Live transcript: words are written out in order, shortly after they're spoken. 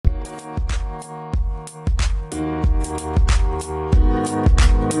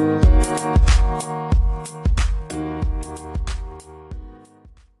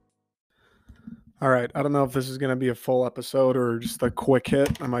right. I don't know if this is going to be a full episode or just a quick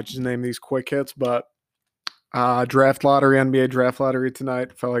hit. I might just name these quick hits, but draft lottery, NBA draft lottery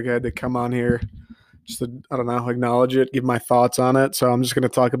tonight. Felt like I had to come on here just to, I don't know, acknowledge it, give my thoughts on it. So I'm just going to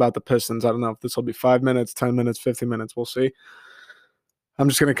talk about the Pistons. I don't know if this will be 5 minutes, 10 minutes, 50 minutes. We'll see. I'm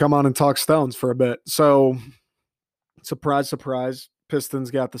just going to come on and talk Stones for a bit. So, surprise, surprise,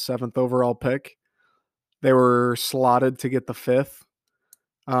 Pistons got the 7th overall pick. They were slotted to get the 5th.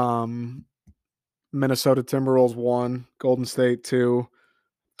 Minnesota Timberwolves 1, Golden State 2,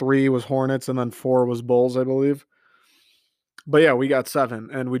 3 was Hornets, and then 4 was Bulls, I believe. But yeah, we got 7,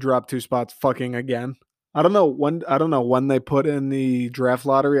 and we dropped 2 spots fucking again. I don't know when they put in the draft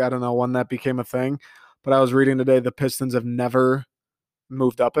lottery. I don't know when that became a thing. But I was reading today the Pistons have never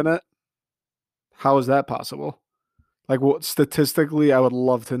moved up in it. How is that possible? Like, what statistically, I would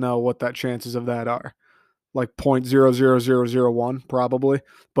love to know what that chances of that are. Like 0.00001 probably,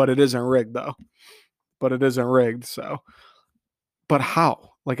 but it isn't rigged though. So, but how?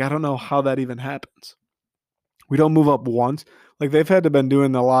 Like, I don't know how that even happens. We don't move up once. Like, they've had to been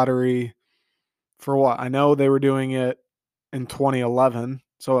doing the lottery for what? I know they were doing it in 2011,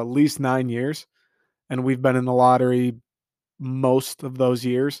 so at least 9 years, and we've been in the lottery most of those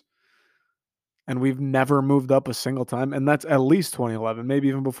years, and we've never moved up a single time, and that's at least 2011, maybe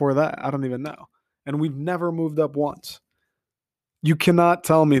even before that. I don't even know. And we've never moved up once. You cannot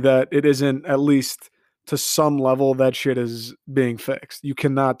tell me that it isn't at least to some level that shit is being fixed. You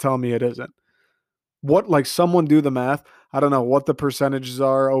cannot tell me it isn't. What, like, someone do the math. I don't know what the percentages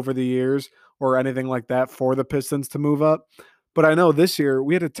are over the years or anything like that for the Pistons to move up. But I know this year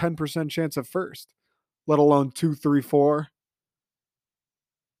we had a 10% chance of first, let alone 2, 3, 4.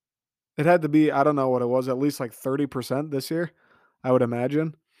 It had to be, I don't know what it was, at least like 30% this year, I would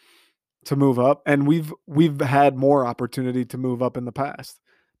imagine, to move up. And we've had more opportunity to move up in the past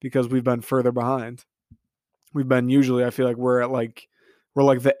because we've been further behind. We've been usually, I feel like we're like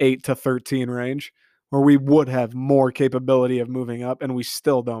the 8 to 13 range where we would have more capability of moving up and we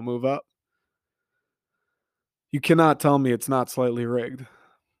still don't move up. You cannot tell me it's not slightly rigged.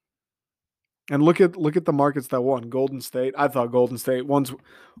 And look at the markets that won. Golden State. I thought Golden State once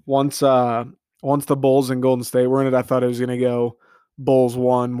the Bulls and Golden State were in it, I thought it was going to go Bulls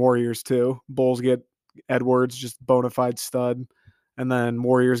 1, Warriors 2. Bulls get Edwards, just bona fide stud, and then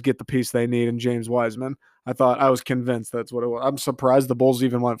Warriors get the piece they need in James Wiseman. I was convinced that's what it was. I'm surprised the Bulls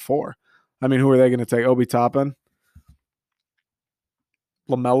even went 4. I mean, who are they going to take? Obi Toppin?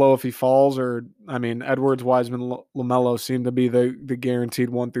 LaMelo if he falls, or I mean, Edwards, Wiseman, LaMelo seem to be the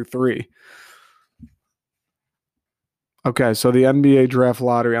guaranteed 1 through 3. Okay, so the NBA draft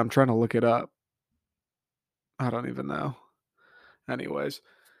lottery, I'm trying to look it up. I don't even know. Anyways,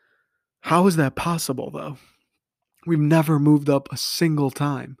 how is that possible though? We've never moved up a single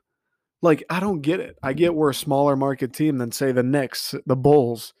time. Like, I don't get it. I get we're a smaller market team than, say, the Knicks, the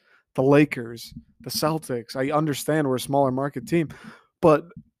Bulls, the Lakers, the Celtics. I understand we're a smaller market team, but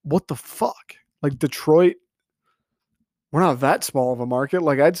what the fuck? Like, Detroit, we're not that small of a market.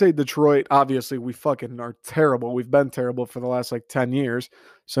 Like, I'd say Detroit, obviously, we fucking are terrible. We've been terrible for the last, 10 years,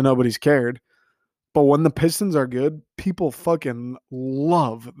 so nobody's cared. But when the Pistons are good, people fucking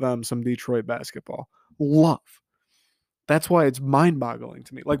love them some Detroit basketball. Love. That's why it's mind-boggling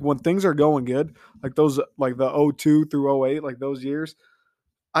to me. Like, when things are going good, like those, like the 02 through 08, like those years,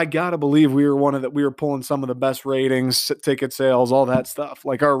 I gotta believe we were pulling some of the best ratings, ticket sales, all that stuff.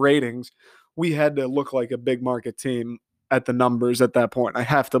 Like, our ratings, we had to look like a big market team at the numbers at that point. I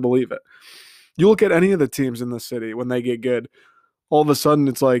have to believe it. You look at any of the teams in the city when they get good, all of a sudden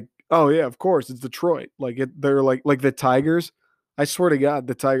it's like, oh yeah, of course, it's Detroit. They're like the Tigers. I swear to God,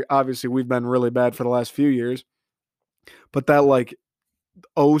 the Tiger. Obviously, we've been really bad for the last few years, but that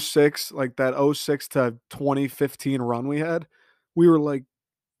 '06, like that '06 to 2015 run we had, we were like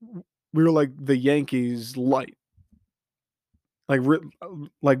the Yankees light. Like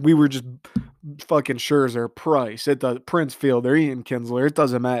we were just fucking Scherzer, Price, Prince Fielder, Ian Kinsler. It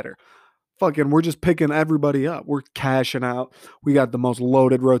doesn't matter. Fucking, we're just picking everybody up. We're cashing out. We got the most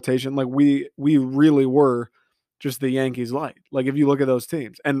loaded rotation. Like, we really were just the Yankees light. Like, if you look at those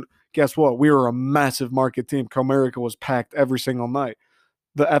teams, and guess what? We were a massive market team. Comerica was packed every single night.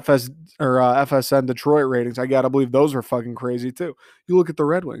 The FSN Detroit ratings, I gotta believe those were fucking crazy too. You look at the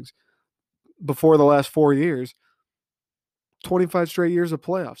Red Wings before the last 4 years, 25 straight years of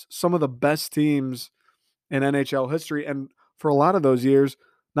playoffs. Some of the best teams in NHL history, and for a lot of those years,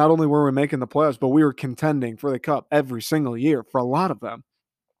 not only were we making the playoffs, but we were contending for the cup every single year for a lot of them.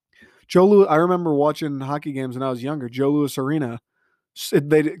 I remember watching hockey games when I was younger. Joe Louis Arena,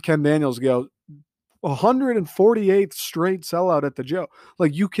 Ken Daniels go, 148th straight sellout at the Joe.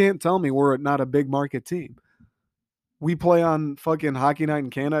 Like, you can't tell me we're not a big market team. We play on fucking Hockey Night in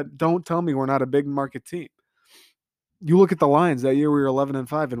Canada. Don't tell me we're not a big market team. You look at the Lions that year, we were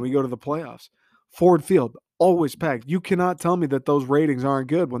 11-5, and we go to the playoffs. Ford Field always packed. You cannot tell me that those ratings aren't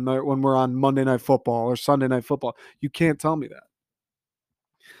good when we're on Monday Night Football or Sunday Night Football. You can't tell me that.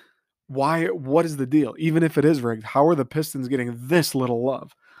 Why? What is the deal? Even if it is rigged, how are the Pistons getting this little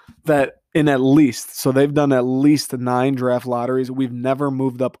love? That in at least, so they've done at least 9 draft lotteries. We've never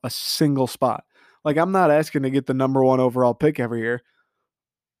moved up a single spot. Like, I'm not asking to get the number 1 overall pick every year,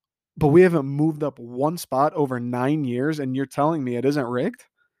 but we haven't moved up one spot over 9 years, and you're telling me it isn't rigged?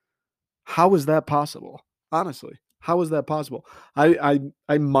 How is that possible? Honestly, how is that possible? I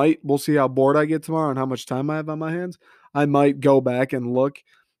might, we'll see how bored I get tomorrow and how much time I have on my hands. I might go back and look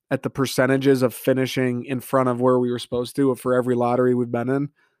at the percentages of finishing in front of where we were supposed to for every lottery we've been in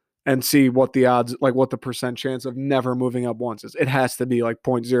and see what the odds, like what the percent chance of never moving up once is. It has to be like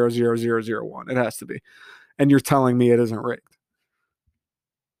 0.00001. It has to be. And you're telling me it isn't rigged.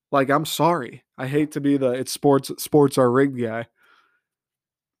 Like, I'm sorry. I hate to be the it's sports are rigged guy.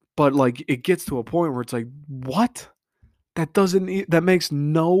 But like, it gets to a point where it's like, what? That makes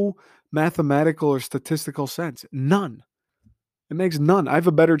no mathematical or statistical sense. None. It makes none. I have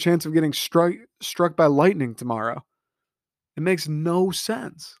a better chance of getting struck by lightning tomorrow. It makes no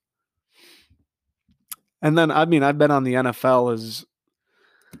sense. And then, I mean, I've been on the NFL as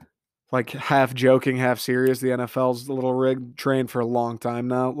like half joking, half serious. The NFL's a little rigged train for a long time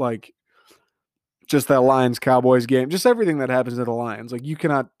now. Like, just that Lions Cowboys game, just everything that happens to the Lions. Like, you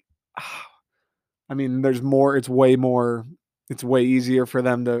cannot. I mean, there's more. It's way more. It's way easier for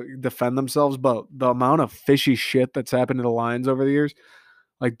them to defend themselves. But the amount of fishy shit that's happened to the Lions over the years,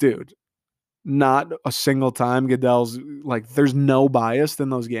 like, dude, not a single time Goodell's like. There's no bias in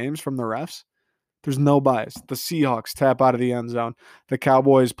those games from the refs. There's no bias. The Seahawks tap out of the end zone. The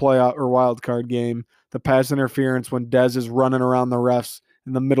Cowboys play out or wild card game. The pass interference when Dez is running around the refs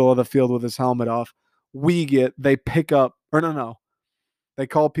in the middle of the field with his helmet off. They pick up, or no. They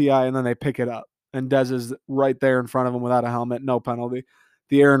call PI and then they pick it up. And Dez is right there in front of him without a helmet, no penalty.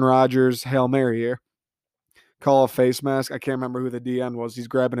 The Aaron Rodgers Hail Mary here. Call a face mask. I can't remember who the DN was. He's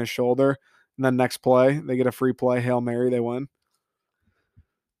grabbing his shoulder. And then next play, they get a free play. Hail Mary, they win.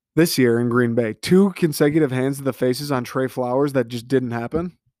 This year in Green Bay, 2 consecutive hands to the faces on Trey Flowers that just didn't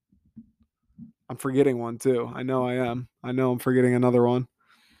happen. I'm forgetting one too. I know I am. I know I'm forgetting another one.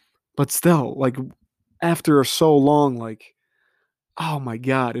 But still, like, after so long, like, oh my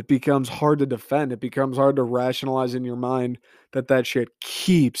God, it becomes hard to defend. It becomes hard to rationalize in your mind that shit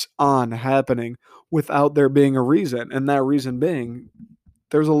keeps on happening without there being a reason. And that reason being,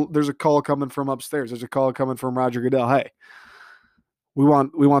 there's a call coming from upstairs. There's a call coming from Roger Goodell. Hey, we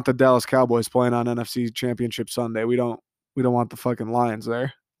want the Dallas Cowboys playing on NFC Championship Sunday. We don't want the fucking Lions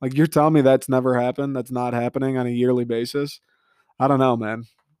there. Like, you're telling me that's never happened? That's not happening on a yearly basis? I don't know, man.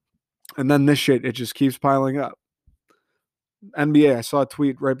 And then this shit, it just keeps piling up. NBA, I saw a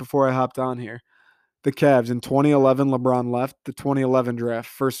tweet right before I hopped on here. The Cavs in 2011, LeBron left. The 2011 draft,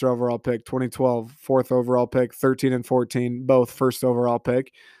 first overall pick. 2012, fourth overall pick. 13 and 14, both first overall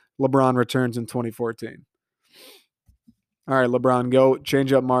pick. LeBron returns in 2014. All right, LeBron, go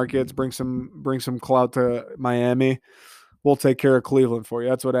change up markets, bring some clout to Miami. We'll take care of Cleveland for you.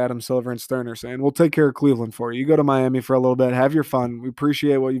 That's what Adam Silver and Stern are saying. We'll take care of Cleveland for you. You go to Miami for a little bit, have your fun. We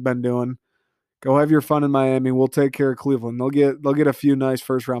appreciate what you've been doing. Go have your fun in Miami. We'll take care of Cleveland. They'll get a few nice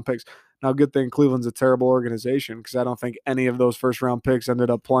first round picks. Now, good thing Cleveland's a terrible organization because I don't think any of those first round picks ended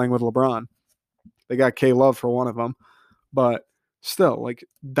up playing with LeBron. They got K Love for one of them, but still, like,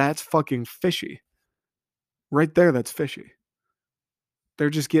 that's fucking fishy. Right there, that's fishy. They're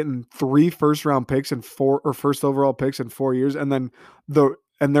just getting 3 first round picks and 4 or first overall picks in 4 years, and then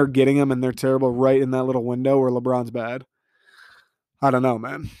they're getting them and they're terrible right in that little window where LeBron's bad. I don't know,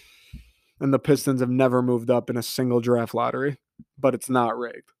 man. And the Pistons have never moved up in a single draft lottery, but it's not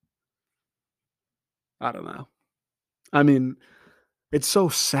rigged. I don't know. I mean, it's so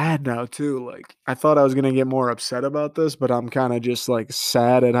sad now too. Like, I thought I was going to get more upset about this, but I'm kind of just like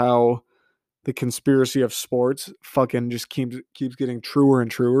sad at how the conspiracy of sports fucking just keeps getting truer and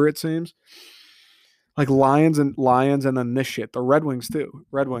truer, it seems. Like, Lions and then this shit. The Red Wings too.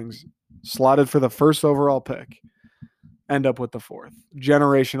 Red Wings slotted for the first overall pick. End up with the 4th.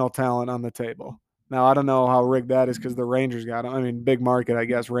 Generational talent on the table. Now, I don't know how rigged that is because the Rangers got him. I mean, big market, I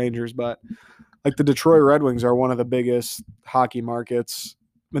guess, Rangers, but like, the Detroit Red Wings are one of the biggest hockey markets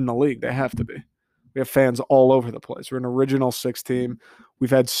in the league. They have to be. We have fans all over the place. We're an original 6 team. We've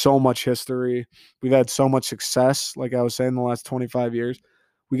had so much history. We've had so much success, like I was saying, the last 25 years.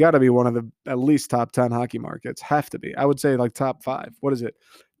 We got to be one of the at least top 10 hockey markets. Have to be. I would say like top 5. What is it?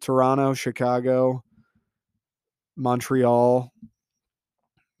 Toronto, Chicago, Montreal,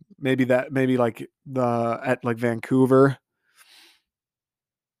 maybe like the at like Vancouver,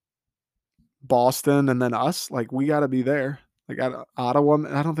 Boston, and then us. Like we got to be there. Like Ottawa,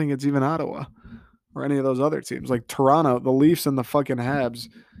 I don't think it's even Ottawa or any of those other teams. Like Toronto, the Leafs and the fucking Habs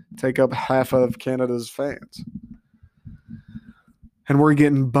take up half of Canada's fans. And we're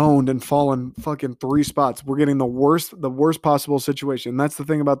getting boned and falling fucking 3 spots. We're getting the worst possible situation. And that's the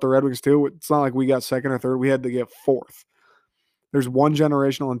thing about the Red Wings too. It's not like we got second or third. We had to get fourth. There's one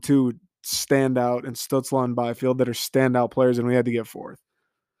generational and two standout and Stutzla and Byfield that are standout players, and we had to get fourth.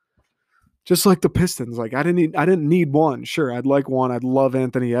 Just like the Pistons. Like I didn't need one. Sure, I'd like one. I'd love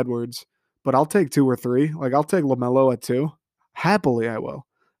Anthony Edwards, but I'll take 2 or 3. Like I'll take LaMelo at 2. Happily, I will.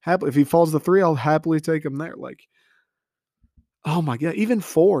 Happily, if he falls to 3, I'll happily take him there. Like, oh my god, even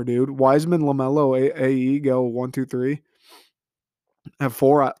 4, dude. Wiseman, LaMelo, AE go 1, 2, 3. At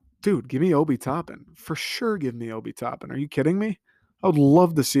 4, dude, give me Obi Toppin. For sure, give me Obi Toppin. Are you kidding me? I would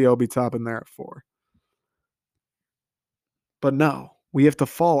love to see Obi Toppin there at 4. But no, we have to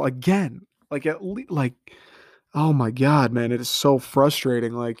fall again. Like at least, like, oh my god, man, it is so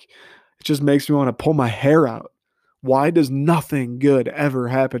frustrating. Like, it just makes me want to pull my hair out. Why does nothing good ever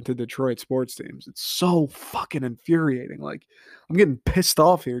happen to Detroit sports teams? It's so fucking infuriating. Like, I'm getting pissed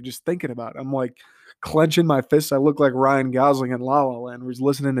off here just thinking about it. I'm like clenching my fists. I look like Ryan Gosling in La La Land, where he's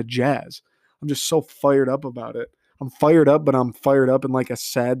listening to jazz. I'm just so fired up about it. I'm fired up, but I'm fired up in like a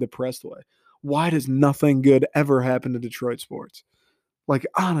sad, depressed way. Why does nothing good ever happen to Detroit sports? Like,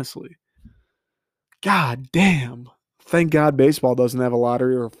 honestly, god damn. Thank God baseball doesn't have a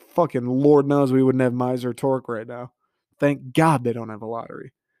lottery, or fucking Lord knows we wouldn't have Miser Torque right now. Thank God they don't have a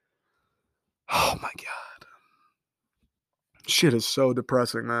lottery. Oh my God. Shit is so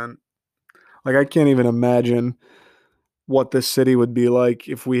depressing, man. Like, I can't even imagine what this city would be like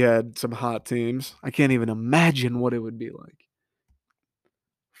if we had some hot teams. I can't even imagine what it would be like.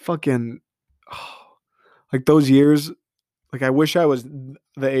 Fucking, oh, like those years. Like, I wish I was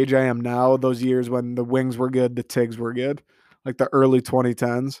the age I am now, those years when the Wings were good, the Tigs were good. Like the early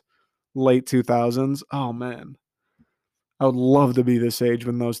 2010s, late 2000s. Oh, man. I would love to be this age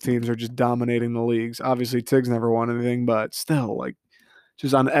when those teams are just dominating the leagues. Obviously, Tigs never won anything, but still, like,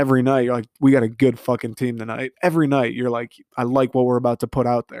 just on every night, you're like, we got a good fucking team tonight. Every night, you're like, I like what we're about to put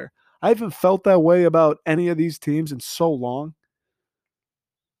out there. I haven't felt that way about any of these teams in so long.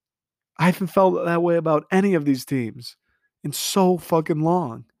 I haven't felt that way about any of these teams in so fucking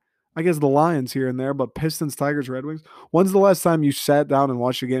long. I guess the Lions here and there, but Pistons, Tigers, Red Wings. When's the last time you sat down and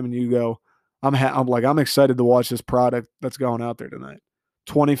watched a game and you go, I'm excited to watch this product that's going out there tonight.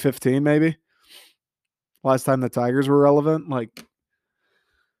 2015 maybe. Last time the Tigers were relevant. Like,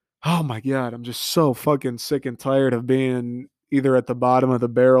 oh my god, I'm just so fucking sick and tired of being either at the bottom of the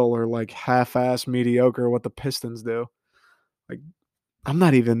barrel or like half-ass mediocre what the Pistons do. Like, I'm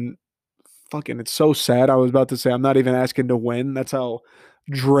not even fucking, it's so sad. I was about to say I'm not even asking to win. That's how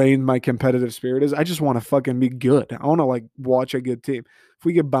drained my competitive spirit is. I just want to fucking be good. I want to like watch a good team. If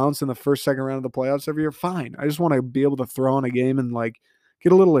we get bounced in the first, second round of the playoffs every year, fine. I just want to be able to throw in a game and like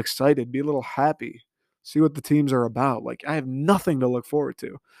get a little excited, be a little happy, see what the teams are about. Like, I have nothing to look forward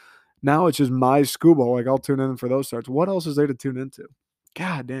to. Now it's just my scuba. Like, I'll tune in for those starts. What else is there to tune into?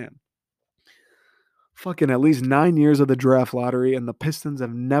 God damn. Fucking at least 9 years of the draft lottery, and the Pistons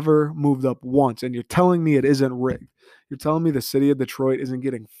have never moved up once. And you're telling me it isn't rigged. You're telling me the city of Detroit isn't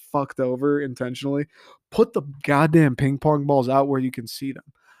getting fucked over intentionally. Put the goddamn ping pong balls out where you can see them.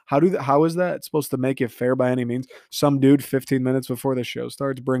 How is that supposed to make it fair by any means? Some dude 15 minutes before the show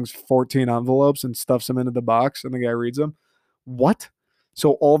starts brings 14 envelopes and stuffs them into the box, and the guy reads them. What?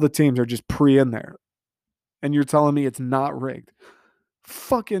 So all the teams are just pre in there, and you're telling me it's not rigged?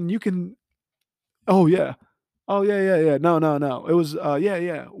 Fucking, you can. Oh yeah. Oh yeah. No. It was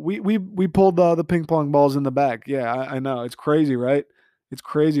yeah. We pulled the ping pong balls in the back. Yeah, I know. It's crazy, right? It's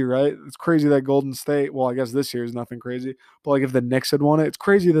crazy, right? It's crazy that Golden State, well, I guess this year is nothing crazy. But like if the Knicks had won it, it's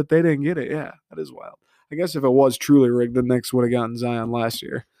crazy that they didn't get it. Yeah, that is wild. I guess if it was truly rigged, the Knicks would have gotten Zion last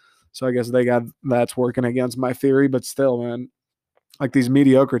year. So I guess that's working against my theory, but still, man. Like these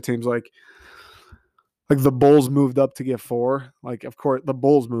mediocre teams, like the Bulls moved up to get 4. Like, of course, the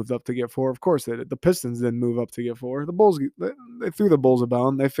Bulls moved up to get 4. Of course they did. The Pistons didn't move up to get 4. The Bulls, they threw the Bulls a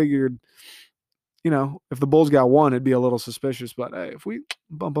bone. They figured, if the Bulls got 1, it'd be a little suspicious. But hey, if we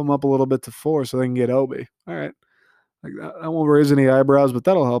bump them up a little bit to 4 so they can get Obi, all right. Like that won't raise any eyebrows, but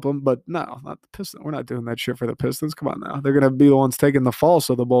that'll help them. But no, not the Pistons. We're not doing that shit for the Pistons. Come on now. They're going to be the ones taking the fall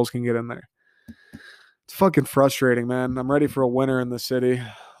so the Bulls can get in there. It's fucking frustrating, man. I'm ready for a winner in the city.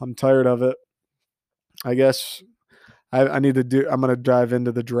 I'm tired of it. I guess I need to do. I'm gonna dive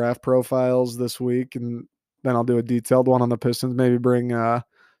into the draft profiles this week, and then I'll do a detailed one on the Pistons. Maybe bring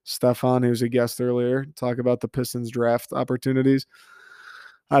Stefan, who was a guest earlier, talk about the Pistons draft opportunities.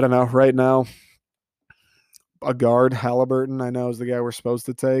 I don't know. Right now, a guard, Halliburton, I know is the guy we're supposed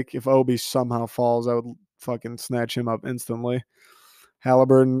to take. If Obi somehow falls, I would fucking snatch him up instantly.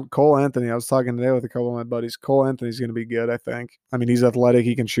 Halliburton, Cole Anthony. I was talking today with a couple of my buddies. Cole Anthony's going to be good, I think. I mean, he's athletic.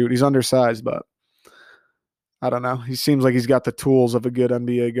 He can shoot. He's undersized, but I don't know. He seems like he's got the tools of a good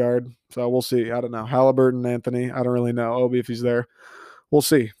NBA guard. So we'll see. I don't know. Halliburton, Anthony. I don't really know. Obi, if he's there. We'll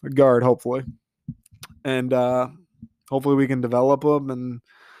see. A guard, hopefully. And hopefully we can develop him and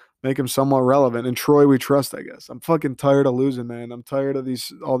make him somewhat relevant. And Troy, we trust, I guess. I'm fucking tired of losing, man. I'm tired of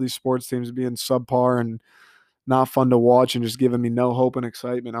all these sports teams being subpar and not fun to watch and just giving me no hope and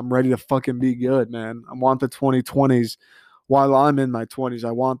excitement. I'm ready to fucking be good, man. I want the 2020s while I'm in my 20s. I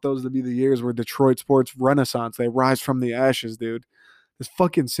want those to be the years where Detroit sports renaissance. They rise from the ashes, dude. This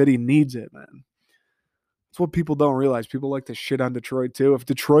fucking city needs it, man. It's what people don't realize. People like to shit on Detroit too. If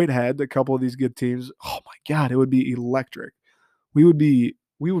Detroit had a couple of these good teams, oh my God, it would be electric. We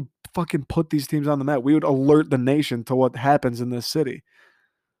would fucking put these teams on the map. We would alert the nation to what happens in this city.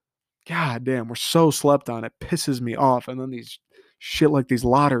 God damn, we're so slept on. It pisses me off. And then these shit like these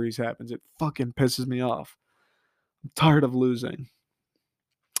lotteries happens. It fucking pisses me off. I'm tired of losing.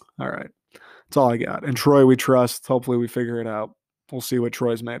 All right. That's all I got. And Troy, we trust. Hopefully we figure it out. We'll see what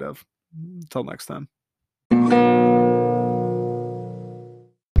Troy's made of. Until next time.